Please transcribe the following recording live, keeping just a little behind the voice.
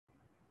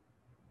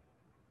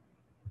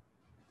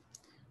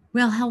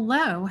Well,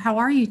 hello. How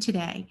are you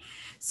today?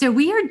 So,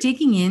 we are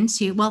digging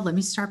into, well, let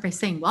me start by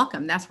saying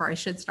welcome. That's where I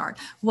should start.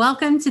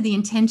 Welcome to the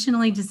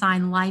Intentionally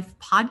Designed Life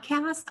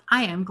podcast.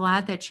 I am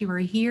glad that you are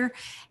here.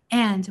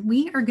 And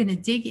we are going to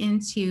dig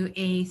into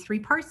a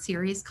three-part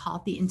series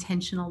called The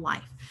Intentional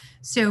Life.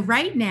 So,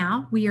 right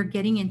now, we are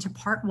getting into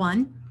part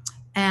one.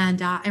 And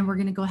we're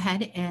going to go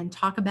ahead and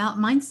talk about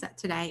mindset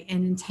today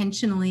and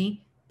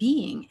intentionally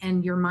being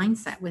and your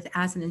mindset with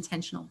as an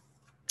intentional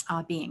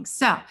being.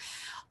 So,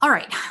 all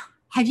right.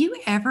 Have you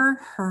ever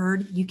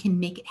heard you can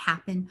make it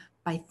happen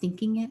by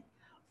thinking it?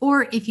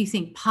 Or if you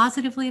think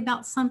positively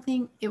about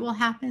something, it will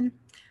happen?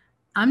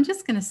 I'm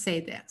just going to say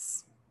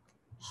this: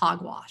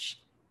 hogwash.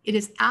 It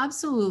is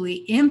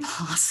absolutely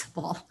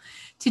impossible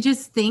to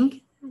just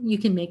think you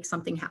can make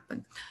something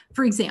happen.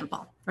 For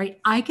example,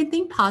 right? I can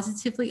think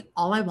positively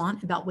all I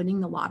want about winning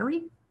the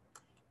lottery.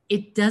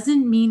 It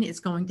doesn't mean it's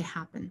going to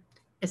happen,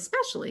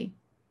 especially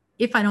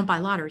if I don't buy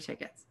lottery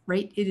tickets,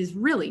 right? It is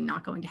really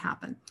not going to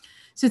happen.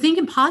 So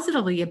thinking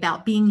positively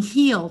about being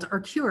healed or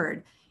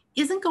cured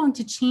isn't going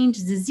to change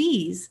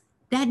disease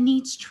that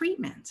needs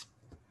treatment.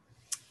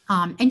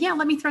 And yeah,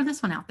 let me throw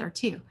this one out there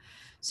too.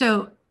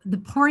 So the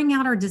pouring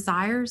out our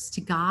desires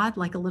to God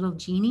like a little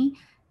genie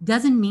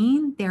doesn't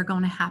mean they're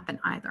going to happen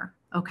either.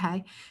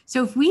 Okay.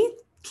 So if we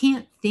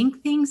can't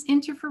think things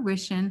into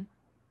fruition,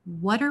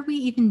 what are we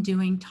even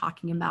doing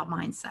talking about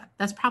mindset?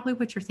 That's probably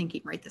what you're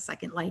thinking right this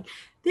second. Like,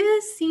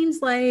 this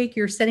seems like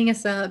you're setting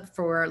us up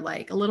for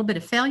like a little bit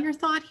of failure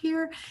thought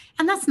here.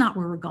 And that's not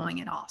where we're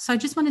going at all. So I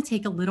just want to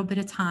take a little bit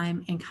of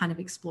time and kind of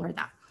explore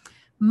that.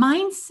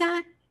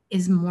 Mindset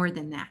is more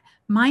than that.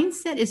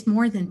 Mindset is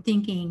more than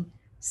thinking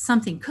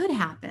something could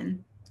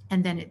happen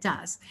and then it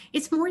does.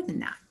 It's more than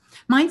that.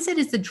 Mindset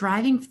is the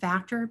driving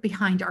factor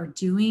behind our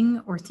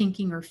doing or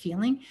thinking or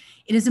feeling.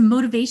 It is a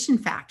motivation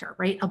factor,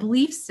 right? A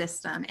belief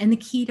system and the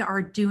key to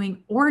our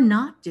doing or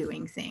not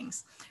doing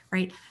things,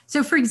 right?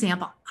 So, for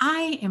example,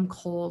 I am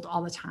cold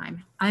all the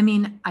time. I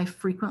mean, I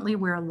frequently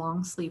wear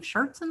long sleeve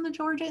shirts in the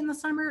Georgia in the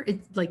summer.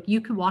 It's like you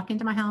could walk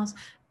into my house,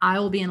 I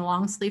will be in a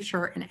long sleeve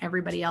shirt, and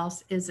everybody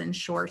else is in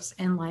shorts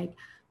and like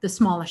the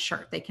smallest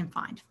shirt they can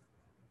find.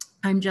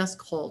 I'm just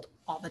cold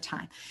all the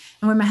time.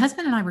 And when my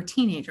husband and I were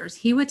teenagers,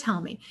 he would tell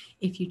me,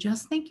 if you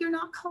just think you're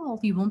not cold,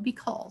 you won't be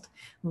cold.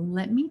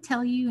 Let me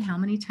tell you how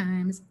many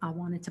times I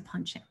wanted to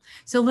punch him.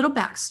 So, a little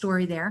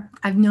backstory there.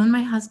 I've known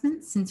my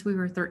husband since we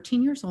were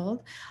 13 years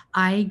old.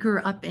 I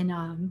grew up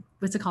in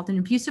what's it called, an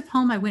abusive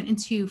home. I went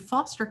into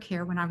foster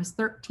care when I was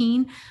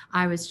 13.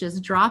 I was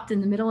just dropped in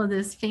the middle of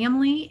this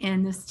family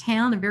in this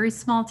town, a very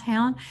small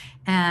town.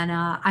 And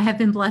I have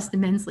been blessed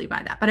immensely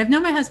by that. But I've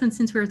known my husband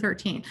since we were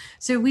 13.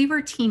 So we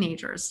were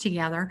teenagers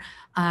together.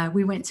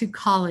 We went to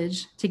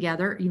college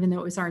together, even though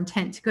it was our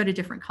intent to go to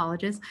different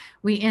colleges.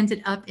 We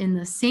ended up in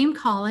the same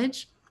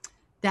college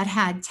that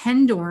had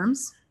 10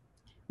 dorms.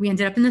 We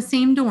ended up in the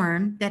same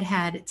dorm that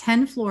had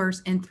 10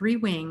 floors and three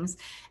wings.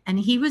 And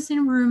he was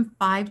in room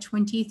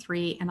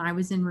 523 and I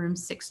was in room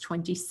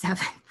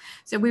 627.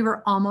 So we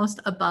were almost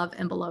above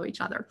and below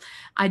each other.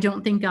 I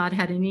don't think God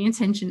had any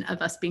intention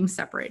of us being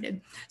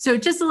separated. So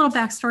just a little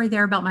backstory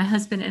there about my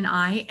husband and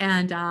I.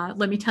 And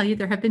let me tell you,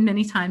 there have been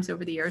many times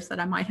over the years that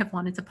I might have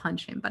wanted to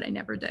punch him, but I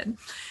never did.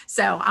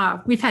 So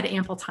we've had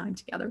ample time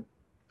together.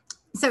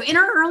 So in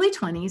our early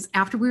 20s,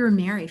 after we were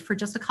married for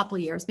just a couple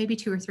of years, maybe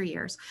 2 or 3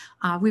 years,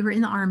 we were in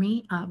the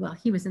Army. Well,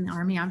 he was in the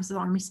Army. I was the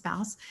Army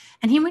spouse.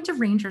 And he went to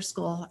Ranger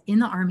School in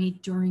the Army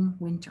during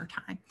winter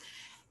time.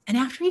 And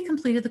after he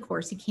completed the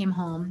course, he came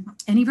home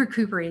and he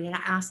recuperated. I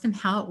asked him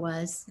how it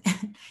was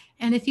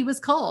and if he was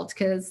cold,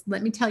 because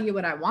let me tell you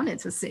what I wanted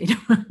to say to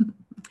him.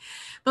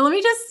 But let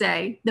me just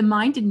say, the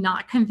mind did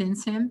not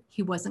convince him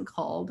he wasn't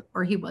cold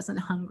or he wasn't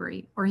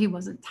hungry or he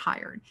wasn't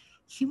tired.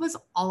 He was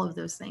all of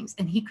those things,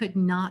 and he could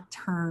not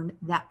turn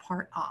that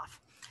part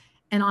off.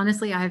 And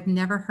honestly, I have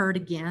never heard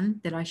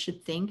again that I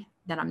should think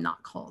that I'm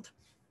not cold.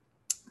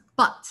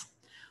 But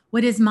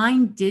what his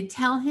mind did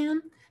tell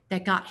him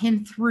that got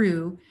him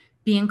through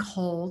being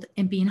cold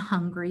and being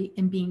hungry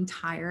and being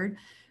tired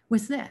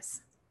was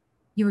this: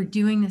 you are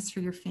doing this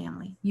for your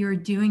family. You are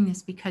doing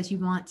this because you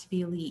want to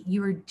be elite.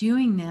 You are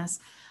doing this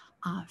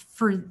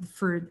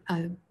for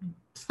a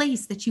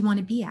place that you want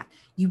to be at.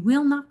 You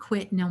will not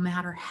quit no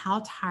matter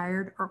how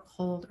tired or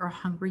cold or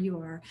hungry you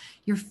are.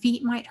 Your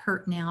feet might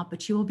hurt now,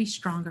 but you will be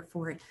stronger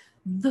for it.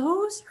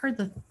 Those are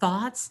the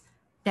thoughts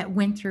that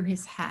went through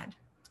his head.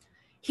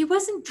 He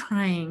wasn't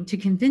trying to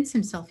convince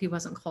himself he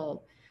wasn't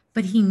cold,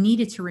 but he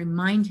needed to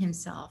remind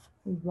himself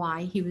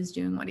why he was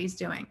doing what he's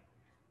doing.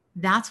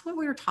 That's what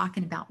we were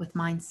talking about with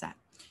mindset.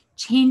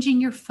 Changing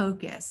your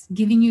focus,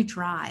 giving you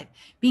drive,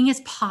 being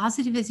as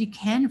positive as you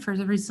can for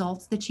the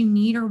results that you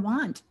need or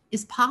want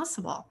is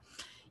possible.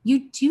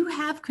 You do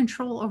have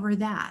control over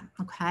that,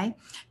 okay?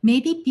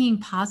 Maybe being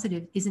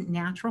positive isn't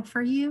natural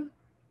for you.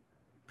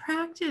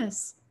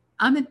 Practice.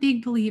 I'm a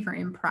big believer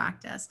in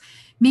practice.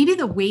 Maybe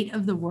the weight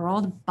of the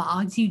world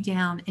bogs you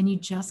down and you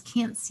just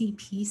can't see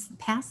peace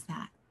past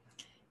that.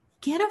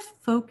 get a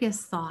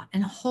focused thought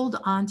and hold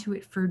on to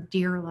it for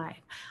dear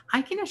life.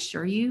 I can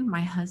assure you,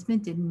 my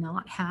husband did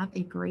not have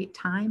a great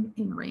time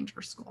in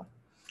Ranger School,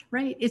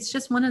 right? It's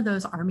just one of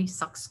those Army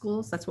suck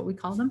schools. That's what we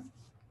call them.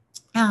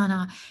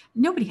 And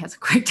nobody has a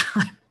great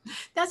time.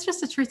 That's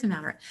just the truth of the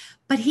matter.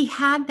 But he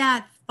had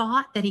that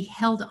thought that he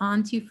held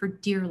on to for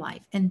dear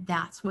life, and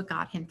that's what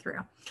got him through.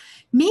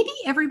 Maybe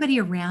everybody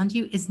around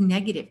you is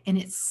negative and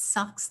it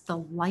sucks the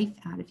life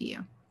out of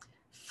you.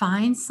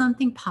 Find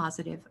something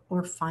positive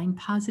or find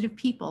positive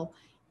people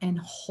and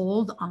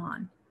hold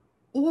on.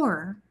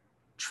 Or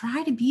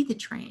try to be the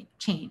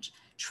change.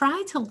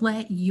 Try to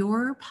let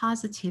your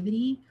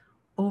positivity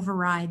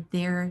override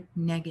their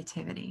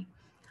negativity.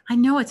 I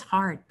know it's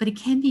hard, but it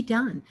can be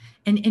done.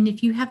 And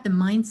if you have the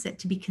mindset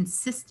to be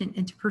consistent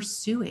and to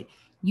pursue it,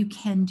 you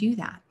can do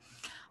that.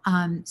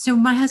 So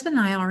my husband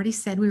and I already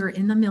said we were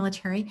in the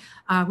military.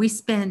 We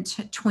spent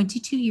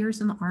 22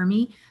 years in the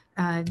Army,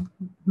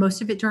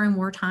 most of it during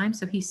wartime.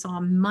 So he saw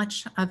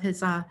much of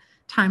his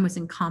time was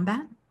in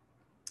combat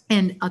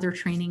and other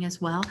training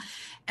as well.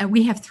 And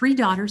we have 3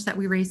 daughters that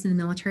we raised in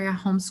the military. I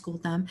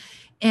homeschooled them.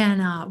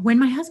 And when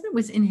my husband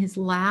was in his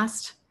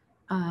last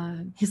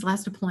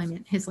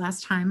deployment, his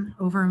last time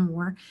over in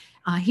war,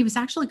 he was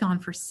actually gone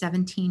for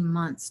 17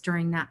 months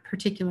during that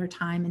particular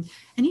time.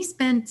 And he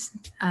spent,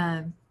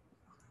 I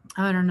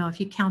don't know if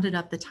you counted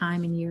up the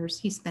time in years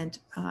he spent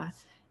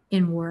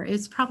in war.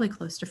 It's probably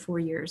close to 4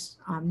 years,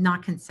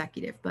 not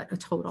consecutive, but a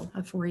total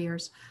of 4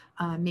 years,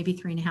 maybe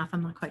 3.5.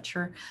 I'm not quite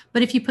sure.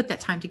 But if you put that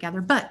time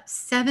together, but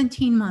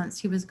 17 months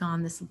he was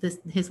gone this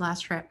his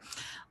last trip.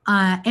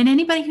 And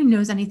anybody who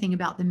knows anything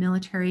about the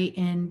military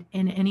and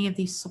any of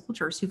these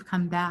soldiers who've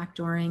come back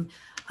during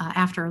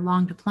after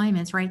long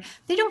deployments, right?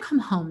 They don't come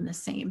home the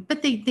same,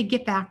 but they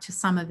get back to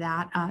some of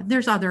that.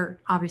 There's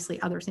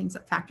obviously other things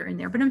that factor in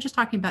there, but I'm just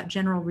talking about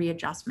general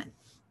readjustment.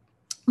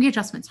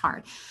 Readjustment's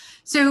hard.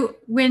 So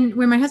when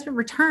my husband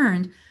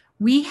returned,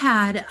 we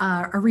had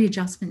a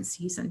readjustment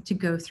season to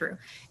go through,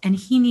 and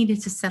he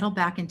needed to settle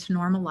back into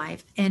normal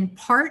life. And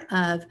part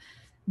of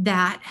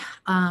that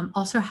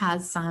also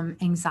has some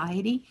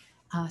anxiety,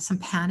 some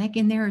panic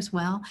in there as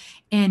well.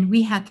 And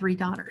we had 3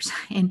 daughters.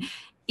 And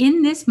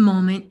in this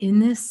moment, in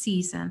this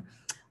season,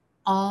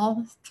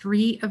 all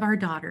 3 of our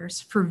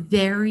daughters, for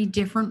very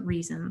different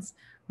reasons,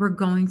 were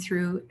going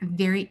through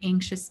very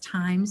anxious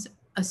times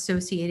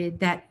associated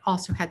that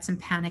also had some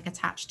panic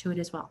attached to it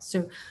as well.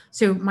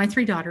 So my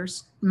 3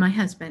 daughters, my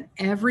husband,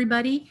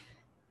 everybody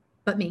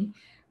but me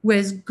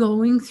was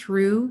going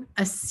through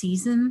a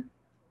season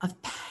of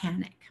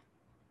panic.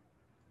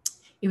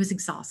 It was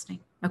exhausting.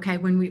 Okay.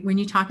 When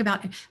you talk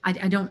about, I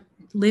don't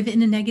live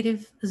in a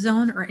negative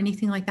zone or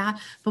anything like that,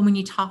 but when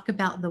you talk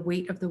about the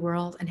weight of the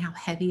world and how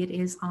heavy it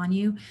is on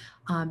you,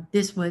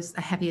 this was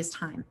the heaviest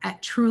time.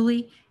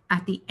 Truly,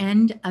 at the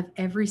end of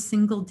every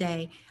single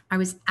day, I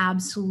was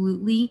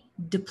absolutely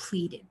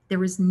depleted. There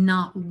was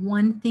not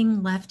one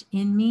thing left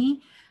in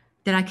me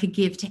that I could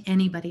give to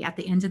anybody at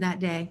the end of that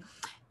day.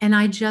 And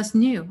I just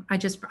knew, I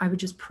would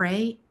just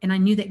pray. And I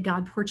knew that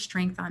God poured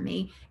strength on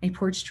me and he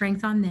poured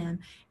strength on them.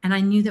 And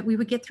I knew that we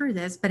would get through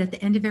this. But at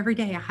the end of every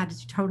day, I had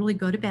to totally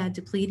go to bed,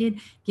 depleted,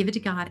 give it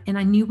to God. And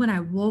I knew when I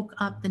woke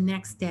up the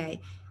next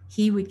day,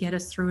 he would get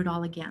us through it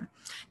all again.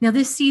 Now,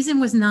 this season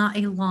was not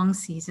a long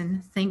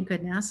season, thank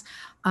goodness.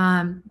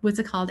 What's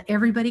it called?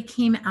 Everybody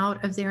came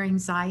out of their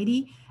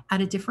anxiety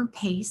at a different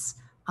pace.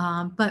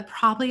 But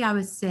probably I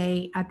would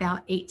say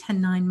about 8 to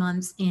 9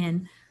 months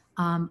in,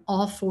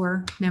 all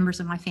 4 members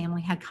of my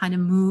family had kind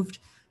of moved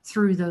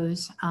through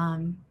those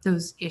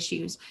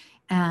issues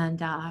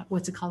and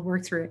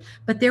worked through it.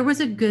 But there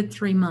was a good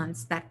 3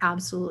 months that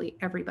absolutely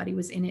everybody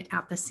was in it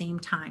at the same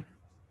time.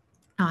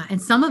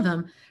 And some of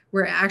them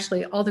were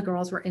actually, all the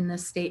girls were in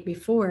this state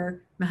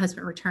before my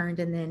husband returned,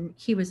 and then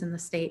he was in the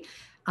state.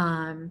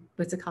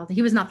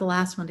 He was not the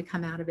last one to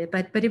come out of it,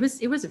 but it was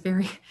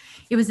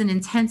an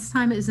intense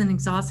time. It was an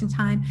exhausting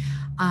time.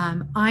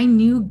 I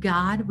knew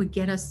God would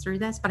get us through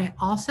this, but I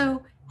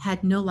also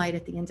had no light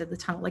at the end of the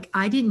tunnel. Like,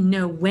 I didn't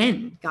know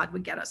when God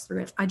would get us through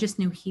it. I just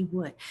knew he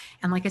would.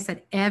 And like I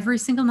said, every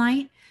single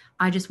night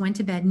I just went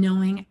to bed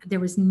knowing there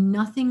was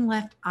nothing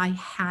left I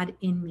had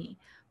in me,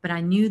 but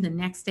I knew the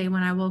next day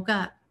when I woke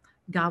up,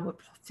 God would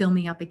fill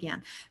me up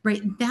again,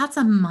 right? That's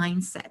a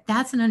mindset.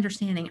 That's an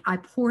understanding. I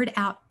poured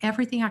out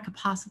everything I could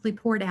possibly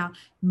pour out,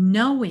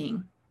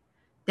 knowing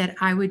that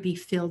I would be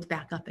filled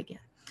back up again,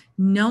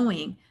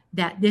 knowing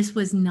that this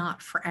was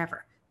not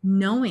forever,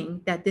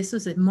 knowing that this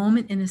was a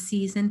moment in a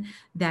season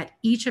that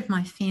each of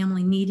my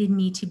family needed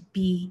me to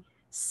be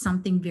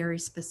something very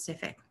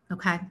specific.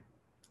 Okay.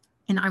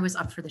 And I was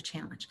up for the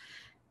challenge.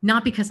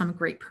 Not because I'm a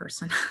great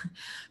person,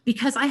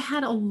 because I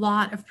had a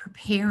lot of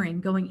preparing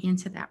going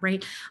into that,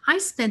 right? I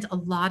spent a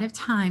lot of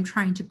time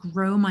trying to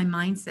grow my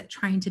mindset,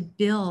 trying to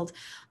build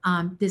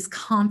this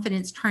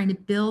confidence, trying to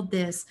build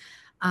this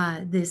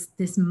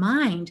this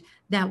mind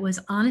that was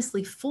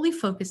honestly fully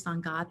focused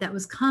on God, that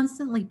was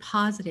constantly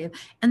positive,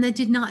 and that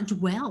did not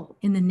dwell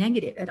in the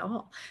negative at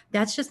all.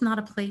 That's just not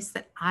a place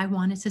that I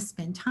wanted to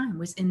spend time,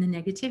 was in the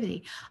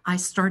negativity. I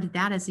started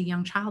that as a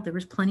young child. There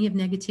was plenty of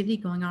negativity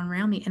going on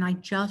around me, and I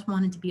just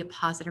wanted to be a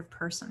positive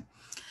person.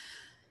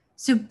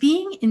 So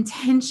being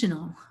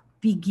intentional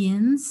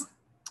begins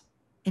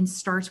and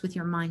starts with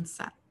your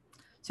mindset.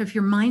 So if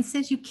your mind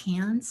says you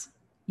can't,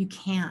 you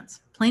can't.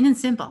 Plain and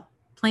simple.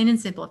 Plain and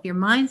simple. If your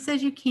mind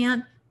says you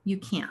can't, you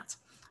can't.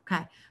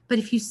 Okay. But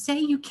if you say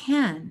you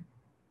can,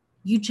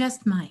 you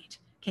just might.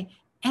 Okay.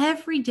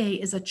 Every day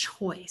is a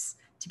choice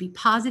to be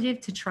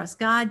positive, to trust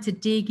God, to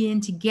dig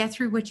in, to get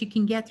through what you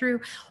can get through.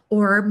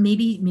 Or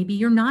maybe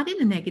you're not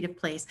in a negative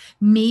place.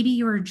 Maybe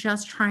you're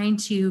just trying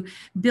to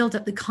build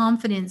up the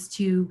confidence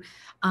to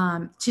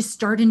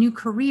start a new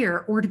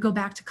career, or to go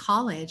back to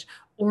college,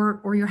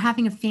 or you're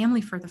having a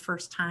family for the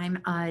first time.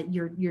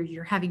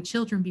 You're having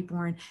children be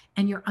born,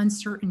 and you're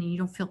uncertain, and you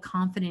don't feel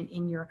confident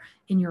in your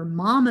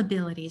mom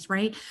abilities,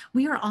 right?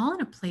 We are all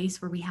in a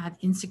place where we have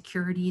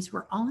insecurities.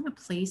 We're all in a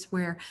place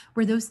where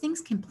those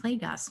things can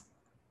plague us.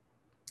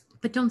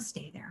 But don't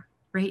stay there,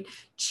 right?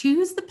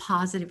 Choose the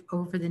positive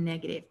over the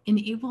negative, and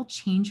it will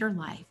change your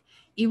life.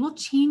 It will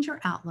change your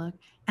outlook.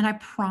 And I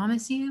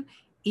promise you,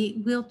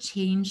 it will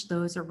change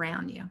those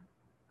around you.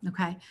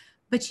 Okay.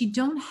 But you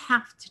don't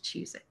have to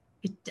choose it.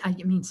 You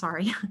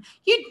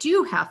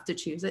do have to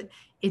choose it.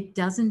 It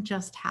doesn't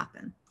just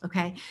happen.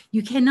 Okay.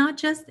 You cannot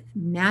just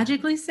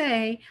magically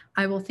say,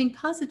 I will think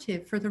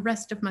positive for the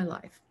rest of my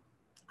life.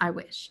 I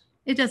wish.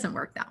 It doesn't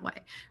work that way,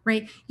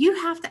 right? You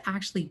have to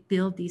actually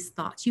build these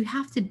thoughts. You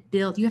have to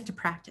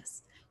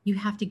practice. You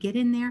have to get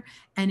in there,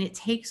 and it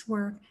takes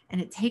work, and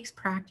it takes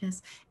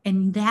practice.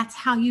 And that's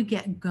how you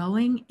get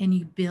going and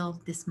you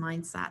build this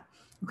mindset.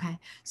 Okay.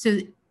 So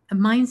a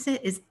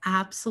mindset is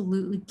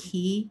absolutely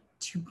key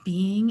to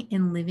being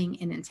and living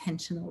an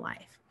intentional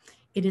life.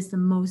 It is the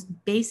most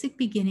basic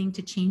beginning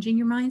to changing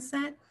your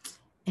mindset,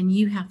 and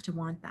you have to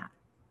want that.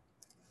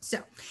 So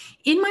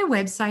in my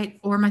website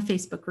or my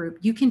Facebook group,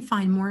 you can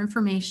find more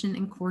information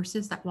and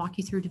courses that walk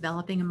you through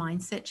developing a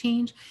mindset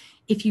change.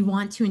 If you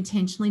want to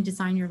intentionally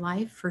design your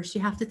life, first you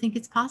have to think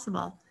it's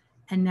possible.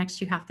 And next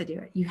you have to do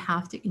it. You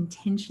have to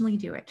intentionally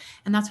do it.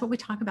 And that's what we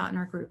talk about in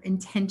our group.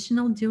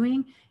 Intentional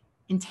doing,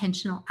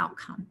 intentional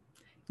outcome.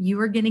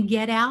 You are going to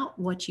get out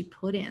what you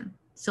put in.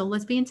 So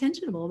let's be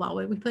intentional about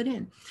what we put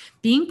in.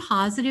 Being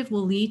positive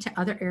will lead to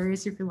other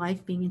areas of your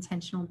life being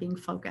intentional, being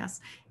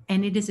focused.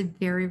 And it is a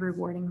very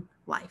rewarding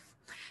life.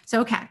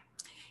 So, okay.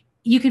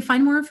 You can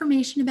find more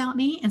information about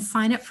me and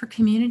sign up for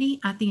community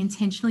at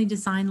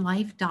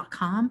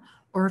theintentionallydesignlife.com.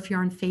 Or if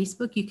you're on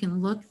Facebook, you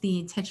can look the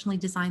Intentionally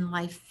Designed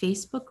Life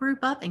Facebook group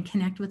up and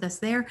connect with us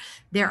there.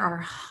 There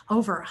are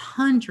over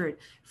 100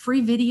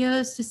 free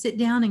videos to sit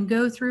down and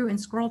go through and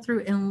scroll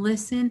through and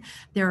listen.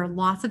 There are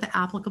lots of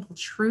applicable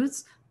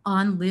truths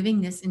on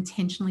living this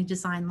intentionally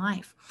designed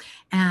life.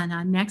 And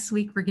next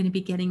week, we're going to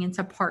be getting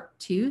into part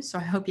 2. So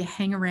I hope you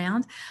hang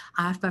around.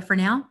 But for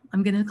now,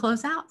 I'm going to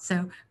close out.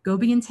 So go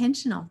be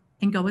intentional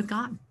and go with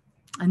God.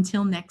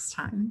 Until next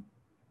time.